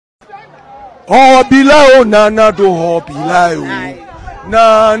Obilao nana do obilao.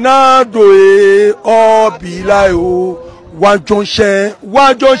 Nana do e obilao.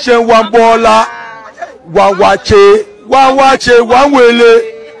 Wajonche wambola. Wawache wawele.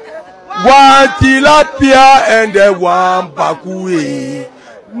 One tilapia and one bakue.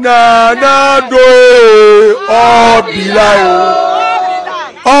 Nana do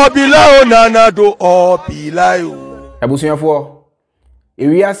obilao nana do obilao. Abusuafo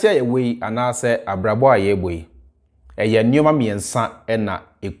ewiase ayewe anase abrabo ayeboyi eye nioma miensa na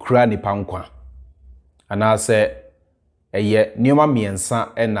ekura nipa nkwa anase eye nioma miensa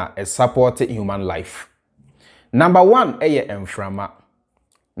na support human life. Number 1 eye emframa.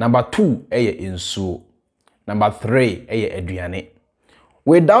 Number 2 eye insuo. Number 3 eye aduane.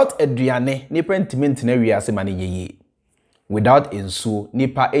 Without aduane nipa ntimi ntena wiase mane yeye. Without insuo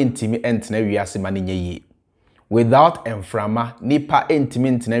nipa ntimi ntena wiase mane yeye. Without emframa nipa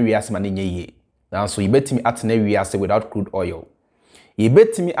ntimi ntena wiase mane yeye. Nanso yebetimi atena wiase without crude oil.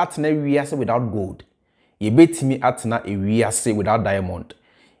 Yebetimi atena wiase without gold. Yebetimi atena wiase without diamond.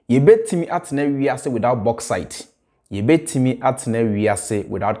 Yebetimi atena wiase without bauxite. Yebetimi atena wiase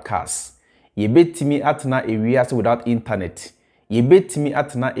without cars. Yebetimi atena wiase without internet. Yebetimi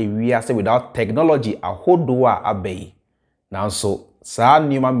atena wiase without technology ahodo a abei. Nanso saa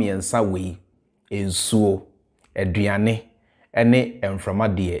nioma miensa wei ensuo aduane ene emframa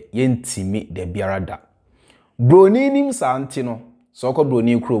de yentimi de biarada. Broni nim saa nti no soko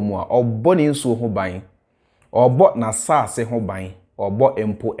broni kromu a obbo ne nsuo ho ban. Obbo na saase ho ban. Obbo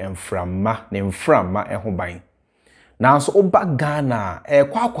empo emframa ne mframa ho ban. Nanso oba Ghana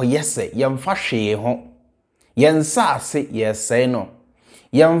kwa yese yemfa hwee ho. Yensaase yesei no.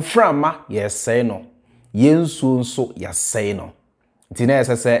 Yemframa yesei no. Yensuo nso yesei no. Ntina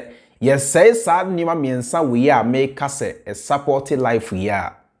yesese yesei saa nima miensa we a make se a support life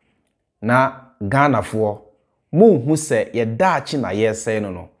ya. Na Ghana fo munhu se yedaachi na yesei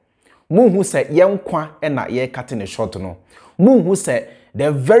no. Munhu se yenkwa na ye kate ne short no. Munhu se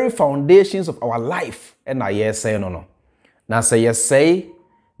the very foundations of our life na yesei no. Na se yesei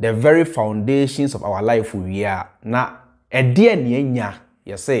the very foundations of our life we are na ede ne anya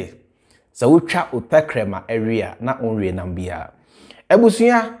yesei se wotwa otakrema area na onwe nambia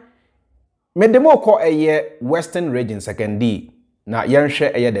ebusua medemoko eye western region secondary na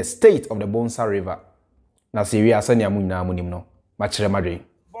yenhwe eye the state of the Bonsa river na se wi asane amunyina munim no machire madwe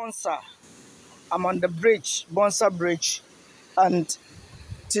Bonsa. I'm on the bridge, Bonsa bridge, and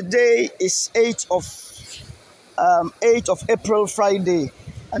today is 8th of April, Friday,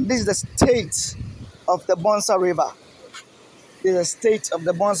 and this is the state of the Bonsa river. This is the state of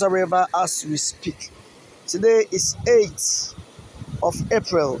the Bonsa river as we speak. Today is 8th of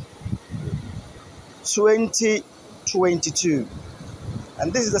April 2022,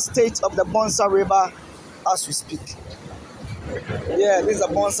 and this is the state of the Bonsa river as we speak. Yeah, this is the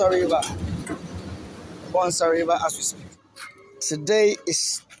Bonsa river. Bonsa river as we speak. Today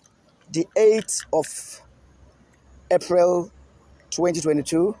is the 8th of April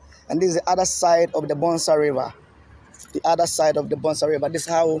 2022, and this is the other side of the Bonsa river. The other side of the Bonsa river. This is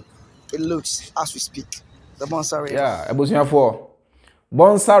how it looks as we speak. The Bonsa river. Yeah, ebusuafo.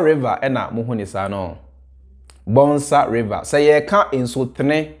 Bonsa river ena muhuni sa no. Bonsa river. Say ye ka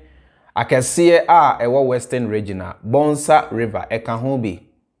insotene akese a ewo western region. Bonsa river eka ho bi.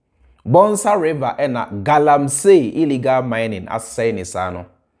 Bonsa river ena Galamsey illegal mining asay ni sa no.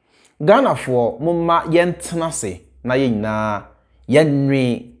 Ghana for mumma yentenase na yina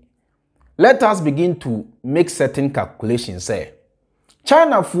yenwi. Let us begin to make certain calculations. Say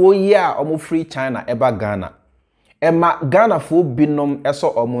China for year omo free China eba Ghana. Ema Ghana for binom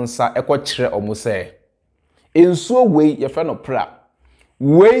eso omunsa ekwo kire omu say. Ensuo we ye fe no pra.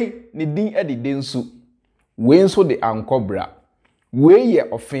 We ni din edide nsu. We nso de ankobra. We ye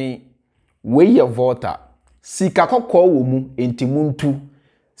ofin. We ye volta. Sika kokko wo mu entimuntu.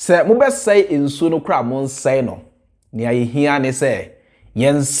 Se mo be say ensuo no kra mo nsai no. Ni ayehia ne say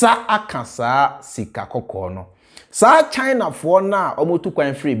yensa akasa sika kokko no. Sa China for na omotu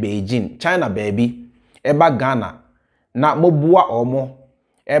kwan free Beijing. China baby. Eba Ghana. Na mobua omo.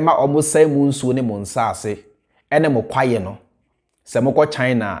 Ema omo say mu nsuo ne mo nsase. Ene mo kwaye no. Se moko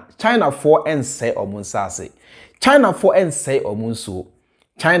China. China for ensay omo nsase. China for ensay omo nsuo.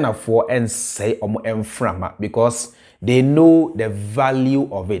 China for ensay omo emframa because they know the value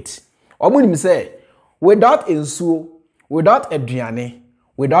of it. Omo nim say without ensuo, without aduane,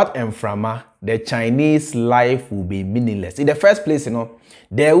 without emframa, the Chinese life will be meaningless. In the first place, you know,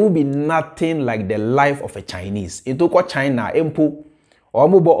 there will be nothing like the life of a Chinese. Into ko China empo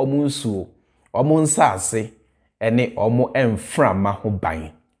omo bo omo nsuo, omo nsase ene omo emframa ho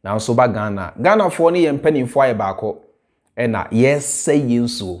ban. Now so ba Ghana for ni yempanimfo aye baako na yes say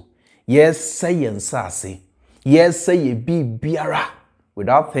yinso yes say yensase yes say ye biara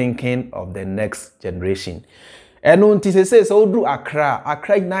without thinking of the next generation. Eno nti say so do Accra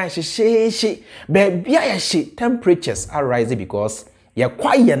na she baby she temperatures are rising because ye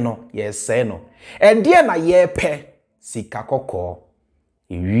kwaye no ye say no and there na ye pe sika kokko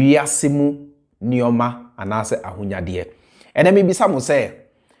wiase mu nioma anase ahunyade ene me bisa mo say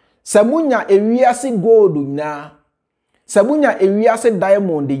samunya ewiase gold na samunya ewiase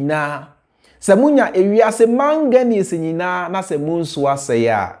diamond na samunya ewiase manganese nyina na samunso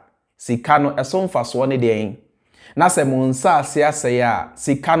asaya sika no esomfaso ne den na samunsa asaya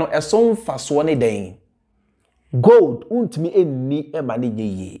sika no esomfaso ne den gold untimi enni emane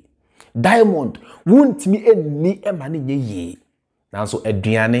nyeye diamond untimi enni emane nyeye nanso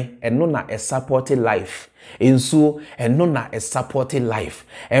aduane eno na a supporting life enso eno na a supporting life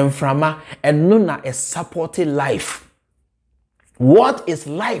enframa eno na a supporting life. What is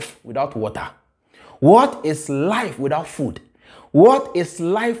life without water? What is life without food? What is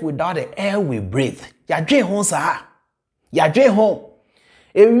life without the air we breathe? Ya dwe ho sa ya dwe ho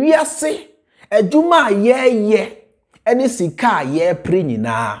ewiase adwuma ye ene sika ye pre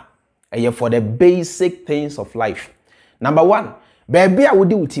nyina eye for the basic things of life. Number 1, baby a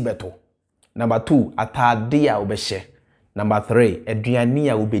wodi uti beto. Number 2, atade a obehye. Number 3, aduane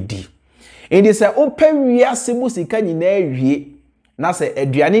a obedi. Indi se open wiase mu sika nyina awie na se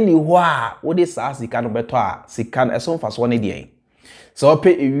aduane ni ho a wodi saa sika no beto a sika no esomfaso ne de. Se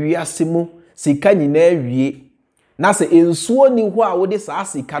open wiase mu sika nyina awie na se ensuo ni ho a wodi saa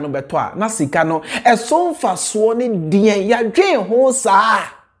sika no beto a na sika no esomfaso ne de ya dwen ho saa.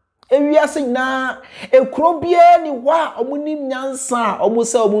 Ewiase na ekrobie ni wa omunim nyansa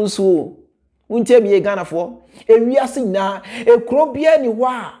omuse omunso untie biye Ghanafo ewiase na ekrobie ni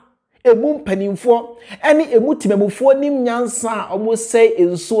wa emu mpanimfo ene emu timamufo nim nyansa omuse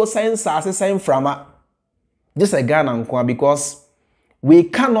ensuo sensase senframa. Just a Ghana nkwa because we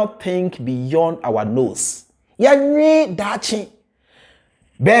cannot think beyond our nose. Ya nwi dachi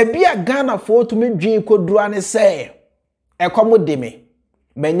baby a Ghanafo to me dwen kodura ne se ekomodeme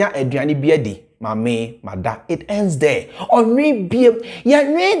menya aduane biadi mame mada it ends there onwe biem ya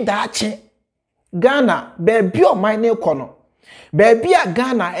nwe dache Ghana baby o mine kono baby a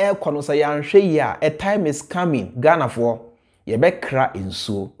Ghana e kono say yanhwe ya a time is coming Ghana for ye be kra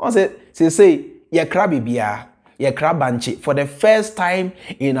ensuo on say ye kra bibia ye kra banchi for the first time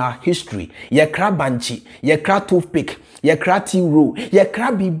in our history ye kra banchi ye kra toothpick ye kra tea roll ye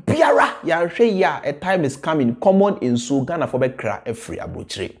kra bibiara yanhwe ya a time is coming common ensuo Ghana for be kra free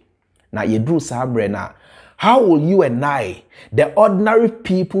abochire na ye do sabre na how will you and I the ordinary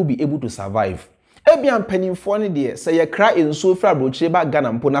people be able to survive ebian penimfo ne de say ye kra ensuo free abochire ba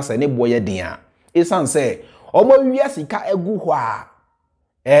Ghana mpo na say ne boye den a esan say omo wiya sika egu ho a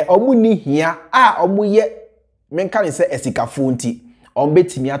omo ni hia a omo ye menka ne say esikafo nti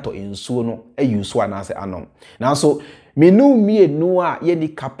ombetimi ato ensuo no ayuso anase anom nanso menu mienu a ye ni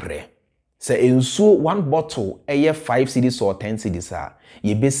kapre say ensuo one bottle eye 5 cedis or 10 cedis a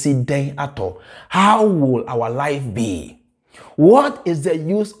ye besi den ato how will our life be? What is the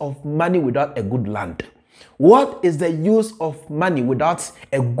use of money without a good land? What is the use of money without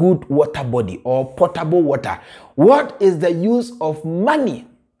a good water body or potable water? What is the use of money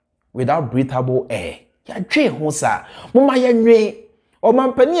without breathable air? Ya dwe ho sa moma ya nwe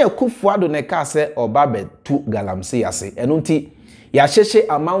Nana Akufo Addo ne ka se oba betu Galamsey ase eno nti ya hyehye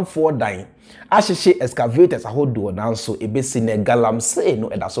amanfo dan ahyehye excavators ahodo nanso ebesi ne Galamsey no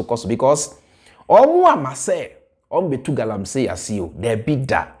edaso koso because omu amase betu Galamsey ase o the big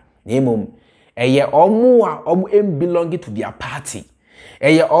da nemom eye omu a omu belong to their party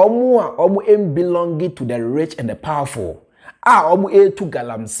eye omu a omu belong to the rich and the powerful omu to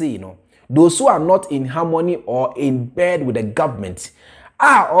Galamsey no those who are not in harmony or in bed with the government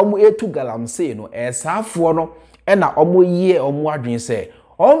omu to Galamsey no esafo no ena omu ye omu adwen se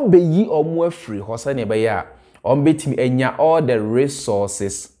ombeyi omu afri ho se ne be ya ombetimi enya all the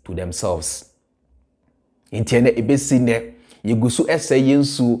resources to themselves intiene ebesi ne yegusu ese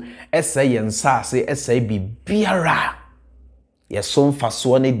yensu ese yensase ese bibiara yeso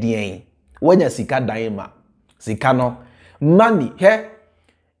mfaso ne dien wanya sika dan ma sika no money he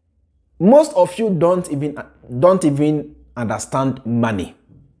most of you don't even understand money.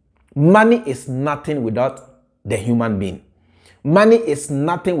 Money is nothing without the human being. Money is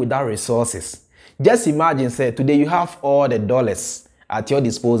nothing without resources. Just imagine, say, today you have all the dollars at your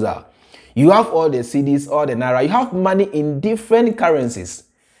disposal. You have all the cedis, all the naira. You have money in different currencies.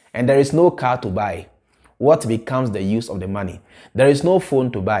 And there is no car to buy. what becomes the use of the money? There is no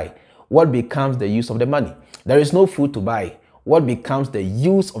phone to buy. What becomes the use of the money? There is no food to buy. What becomes the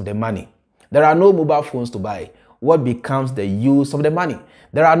use of the money? There are no mobile phones to buy. What becomes the use of the money?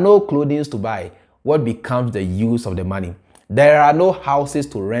 There are no clothing to buy. What becomes the use of the money? There are no houses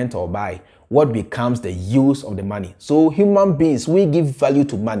to rent or buy. What becomes the use of the money? So human beings, we give value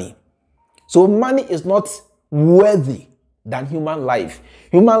to money. So money is not worthy than human life.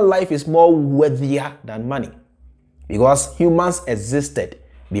 Human life is more worthier than money because humans existed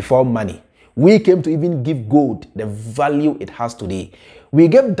before money. We came to even give gold the value it has today. We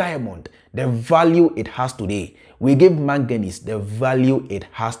gave diamond the value it has today. We give manganese the value it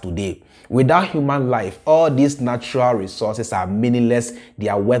has today. Without human life, all these natural resources are meaningless, they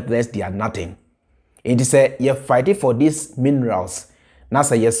are worthless, they are nothing. It is you're fighting for these minerals. Now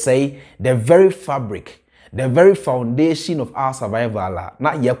say you say the very fabric, the very foundation of our survival,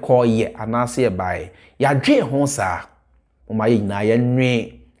 not ye call ye and I say by ya dream honsa. Na ye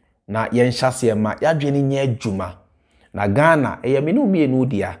na yen shase ma ya dwene nya adwuma na Ghana minu mienu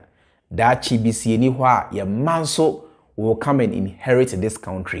dia da chibisi ni ho a ye manso will come and inherit this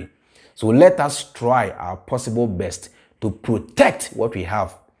country. So let us try our possible best to protect what we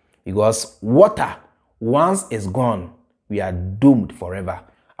have, because water once is gone, we are doomed forever.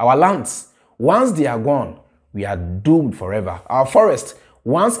 Our lands, once they are gone, we are doomed forever. Our forest,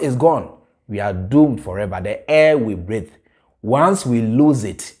 once is gone, we are doomed forever. The air we breathe, once we lose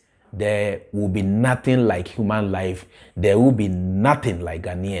it, there will be nothing like human life. There will be nothing like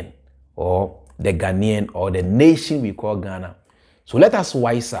Ghanaian or the Ghanaian or the nation we call Ghana. So let us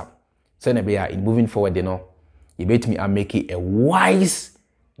wise up. Senebea, in moving forward, you bet me I'm making a wise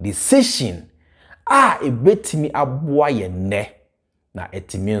decision. It bet me a boy ne na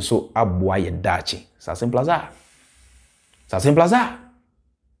etimi so a boy dachi. It's as simple as that. It's as simple as that.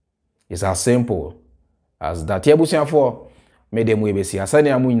 It's as simple as that. Yebusia for me dem we be si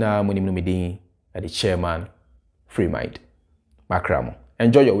asane amu na muni no medin at the chairman Freemind Makramo.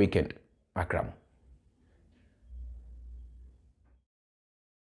 Enjoy your weekend, Makramo.